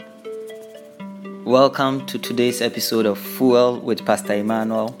Welcome to today's episode of Fuel with Pastor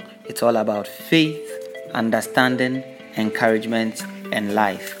Emmanuel. It's all about faith, understanding, encouragement, and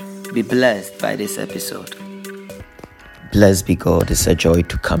life. Be blessed by this episode. Blessed be God. It's a joy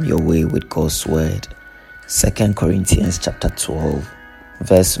to come your way with God's word. 2 Corinthians chapter 12,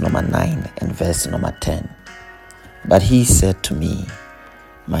 verse number 9 and verse number 10. But he said to me,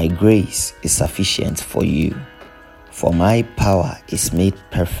 "My grace is sufficient for you, for my power is made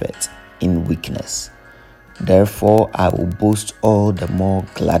perfect in weakness. Therefore I will boast all the more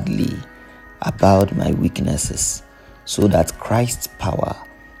gladly about my weaknesses, so that Christ's power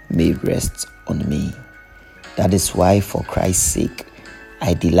may rest on me. That is why, for Christ's sake,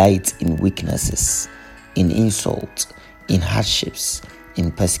 I delight in weaknesses, in insults, in hardships,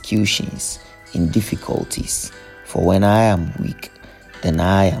 in persecutions, in difficulties. For when I am weak, then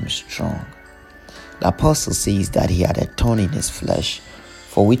I am strong." The apostle says that he had a thorn in his flesh,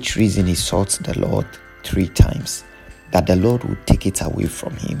 for which reason he sought the Lord 3 times, that the Lord would take it away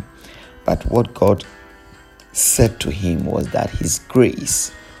from him. But what God said to him was that his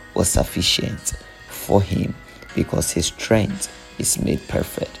grace was sufficient for him, because his strength is made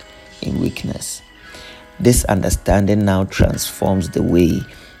perfect in weakness. This understanding now transforms the way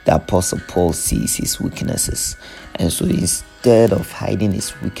the Apostle Paul sees his weaknesses. And so instead of hiding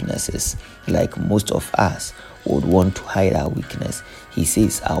his weaknesses, like most of us would want to hide our weakness, he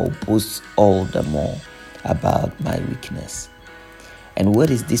says, "I will boast all the more about my weakness." And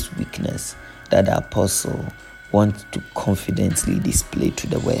what is this weakness that the apostle wants to confidently display to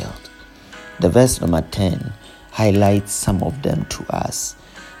the world? The verse number 10 highlights some of them to us.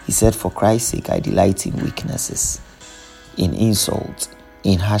 He said, "For Christ's sake, I delight in weaknesses, in insults,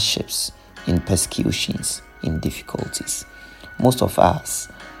 in hardships, in persecutions, in difficulties." Most of us,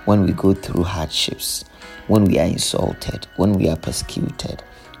 when we go through hardships, when we are insulted, when we are persecuted,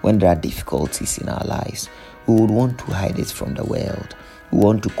 when there are difficulties in our lives, we would want to hide it from the world. We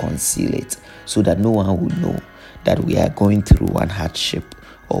want to conceal it so that no one will know that we are going through one hardship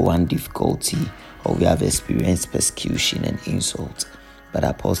or one difficulty, or we have experienced persecution and insult. But the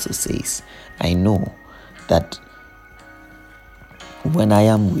apostle says, "I know that when I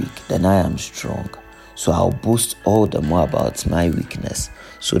am weak, then I am strong. So I'll boast all the more about my weakness,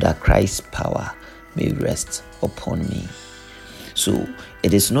 so that Christ's power may rest upon me." So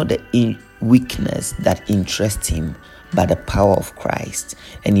it is not the weakness that interests him, but the power of Christ.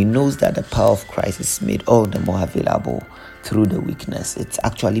 And he knows that the power of Christ is made all the more available through the weakness. It's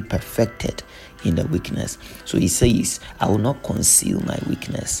actually perfected in the weakness. So he says, "I will not conceal my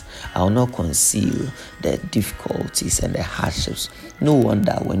weakness. I will not conceal the difficulties and the hardships." No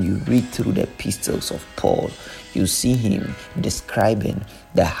wonder when you read through the epistles of Paul, you see him describing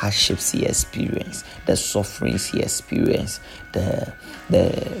the hardships he experienced, the sufferings he experienced, the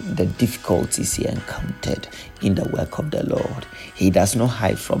difficulties he encountered in the work of the Lord. He does not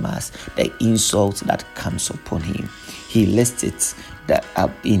hide from us the insult that comes upon him. He lists it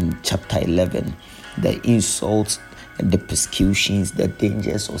up in chapter 11, the insults, the persecutions, the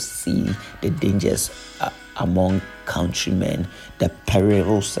dangers of sea, the dangers among countrymen, the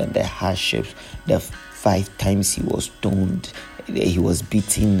perils and the hardships, the 5 times he was stoned, he was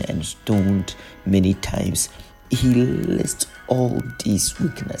beaten and stoned many times. He lists all these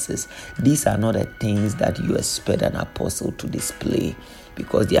weaknesses. These are not the things that you expect an apostle to display,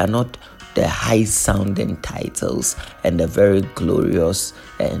 because they are not the high-sounding titles and the very glorious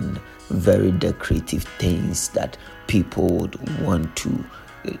and very decorative things that people would want to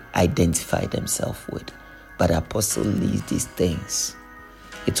identify themselves with. But the apostle leaves these things.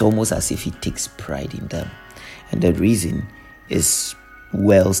 It's almost as if he takes pride in them. And the reason is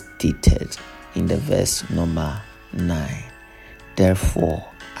well stated in the verse number 9. "Therefore,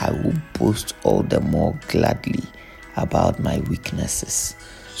 I will boast all the more gladly about my weaknesses,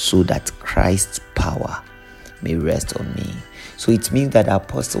 so that Christ's power may rest on me." So it means that the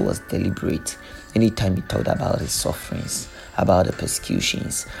apostle was deliberate anytime he talked about his sufferings, about the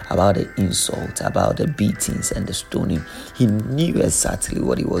persecutions, about the insults, about the beatings and the stoning. He knew exactly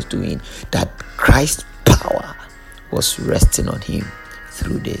what he was doing, that Christ's power was resting on him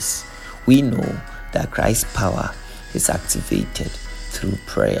through this. We know that Christ's power is activated through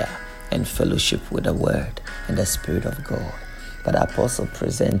prayer and fellowship with the Word and the Spirit of God. But the apostle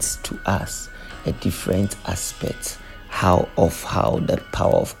presents to us a different aspect of how the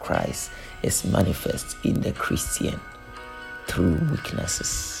power of Christ is manifest in the Christian through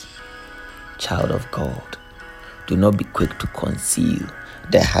weaknesses. Child of God, do not be quick to conceal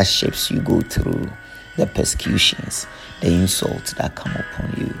the hardships you go through, the persecutions, the insults that come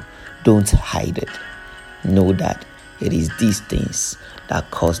upon you. Don't hide it. Know that it is these things that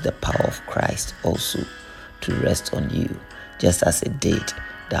caused the power of Christ also to rest on you, just as it did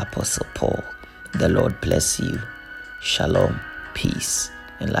the Apostle Paul. The Lord bless you. Shalom, peace,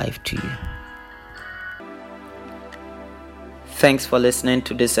 and life to you. Thanks for listening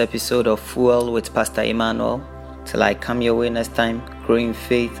to this episode of Fuel with Pastor Emmanuel. Till I come your way next time, grow in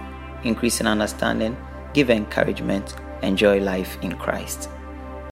faith, increase in understanding, give encouragement, enjoy life in Christ.